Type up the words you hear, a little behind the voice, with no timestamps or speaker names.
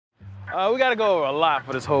We got to go over a lot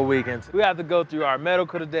for this whole weekend. We have to go through our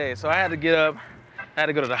medical today. So I had to get up, I had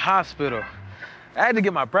to go to the hospital. I had to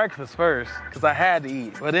get my breakfast first, because I had to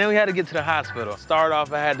eat. But then we had to get to the hospital. Start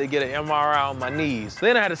off, I had to get an MRI on my knees.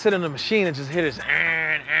 Then I had to sit in the machine and just hear this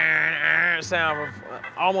sound for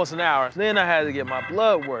almost an hour. Then I had to get my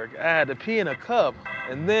blood work. I had to pee in a cup.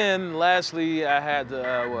 And then lastly, I had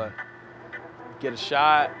to, get a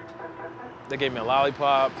shot. They gave me a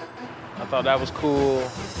lollipop. I thought that was cool.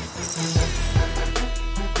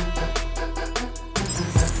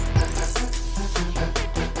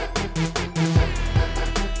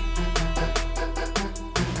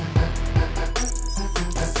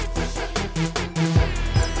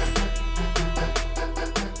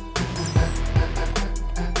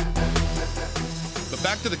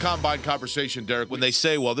 Back to the combine conversation, Derek, when they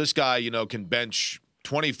say, well, this guy, can bench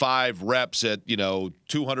 25 reps at,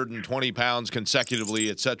 220 pounds consecutively,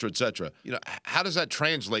 et cetera, et cetera. How does that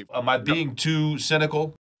translate? Am I being too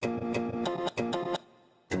cynical? So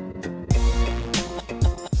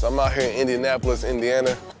I'm out here in Indianapolis,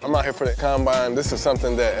 Indiana. I'm out here for the combine. This is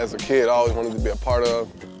something that, as a kid, I always wanted to be a part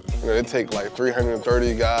of. They take like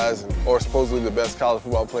 330 guys, or supposedly the best college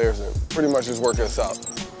football players, and pretty much just work us out.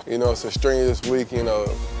 It's a strenuous week,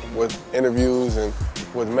 with interviews and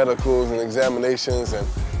with medicals and examinations, and,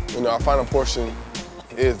 our final portion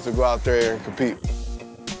is to go out there and compete.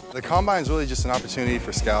 The combine is really just an opportunity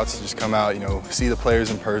for scouts to just come out, see the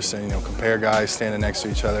players in person, compare guys standing next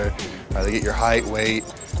to each other. They get your height, weight,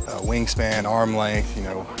 wingspan, arm length,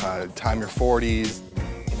 time your 40s.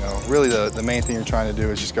 Really the main thing you're trying to do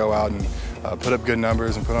is just go out and put up good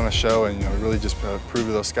numbers and put on a show and, really just prove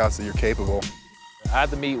to those scouts that you're capable. I had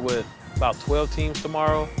to meet with about 12 teams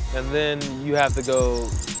tomorrow, and then you have to go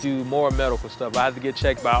do more medical stuff. I had to get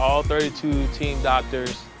checked by all 32 team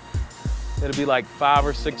doctors. It'll be like 5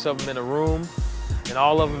 or 6 of them in a room, and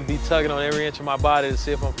all of them be tugging on every inch of my body to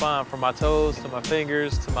see if I'm fine, from my toes to my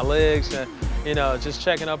fingers to my legs, and, just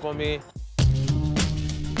checking up on me.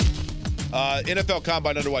 NFL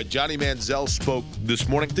Combine underway. Johnny Manziel spoke this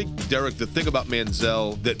morning. I think, Derek, the thing about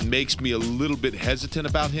Manziel that makes me a little bit hesitant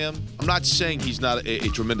about him, I'm not saying he's not a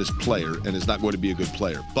tremendous player and is not going to be a good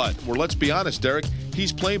player, but let's be honest, Derek,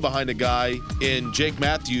 he's playing behind a guy in Jake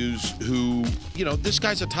Matthews who, this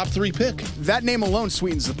guy's a top 3 pick. That name alone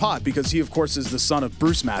sweetens the pot because he, of course, is the son of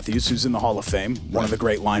Bruce Matthews, who's in the Hall of Fame, one of the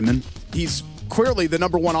great linemen. He's clearly the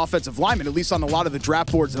 #1 offensive lineman, at least on a lot of the draft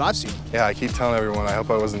boards that I've seen. Yeah, I keep telling everyone I hope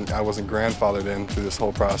I wasn't grandfathered in through this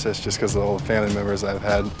whole process just because of all the family members I've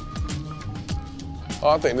had. Oh,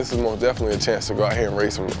 I think this is most definitely a chance to go out here and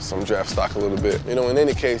raise some draft stock a little bit. In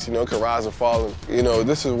any case, it can rise or fall, and,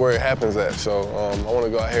 this is where it happens at. So I want to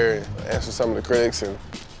go out here and answer some of the critics and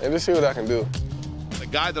just see what I can do. The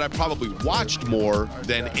guy that I probably watched more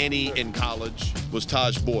than any in college was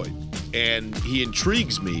Taj Boyd. And he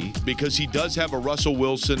intrigues me because he does have a Russell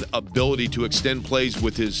Wilson ability to extend plays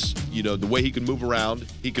with his, the way he can move around.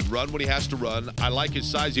 He can run when he has to run. I like his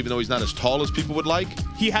size, even though he's not as tall as people would like.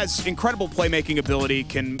 He has incredible playmaking ability,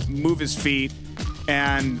 can move his feet,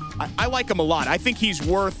 and I like him a lot. I think he's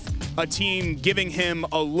worth a team giving him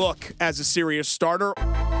a look as a serious starter.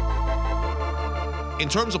 In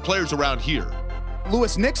terms of players around here,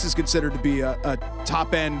 Louis Nix is considered to be a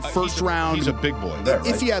top-end first-round. He's a big boy.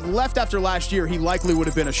 If he had left after last year, he likely would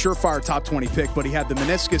have been a surefire top 20 pick, but he had the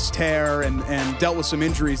meniscus tear and dealt with some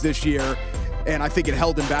injuries this year, and I think it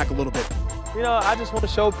held him back a little bit. I just want to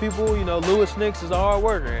show people, Louis Nix is a hard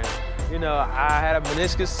worker. And, I had a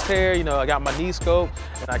meniscus tear, I got my knee scoped,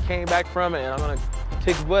 and I came back from it, and I'm going to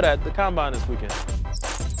kick butt at the combine this weekend.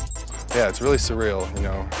 Yeah, it's really surreal,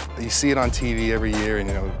 You see it on TV every year, and,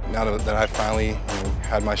 now that I finally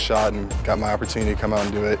had my shot and got my opportunity to come out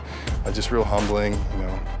and do it, it's just real humbling,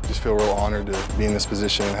 just feel real honored to be in this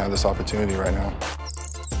position and have this opportunity right now.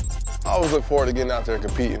 I always look forward to getting out there and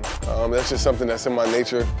competing. That's just something that's in my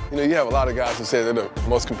nature. You have a lot of guys who say they're the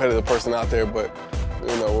most competitive person out there, but,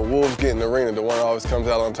 when Wolves get in the arena, the one always comes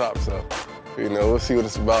out on top, so, we'll see what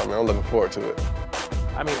it's about, man. I'm looking forward to it.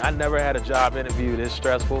 I never had a job interview this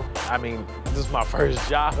stressful. This is my first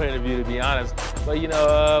job interview, to be honest. But,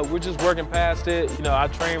 we're just working past it. I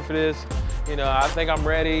trained for this. I think I'm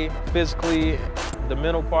ready physically. The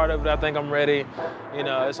mental part of it, I think I'm ready.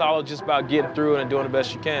 It's all just about getting through it and doing the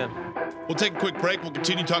best you can. We'll take a quick break. We'll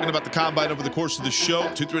continue talking about the combine over the course of the show.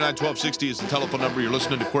 239-1260 is the telephone number. You're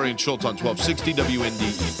listening to Query and Schultz on 1260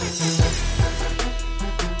 WNDE.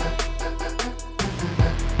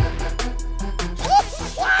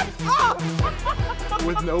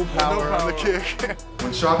 With no power on the kick.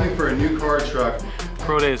 When shopping for a new car or truck,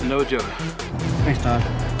 Pro Day is no joke. Thanks, Todd.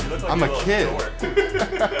 I'm a kid.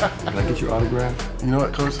 Can I get your autograph? You know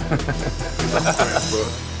what, Coach? I'm a fan,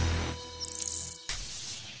 bro.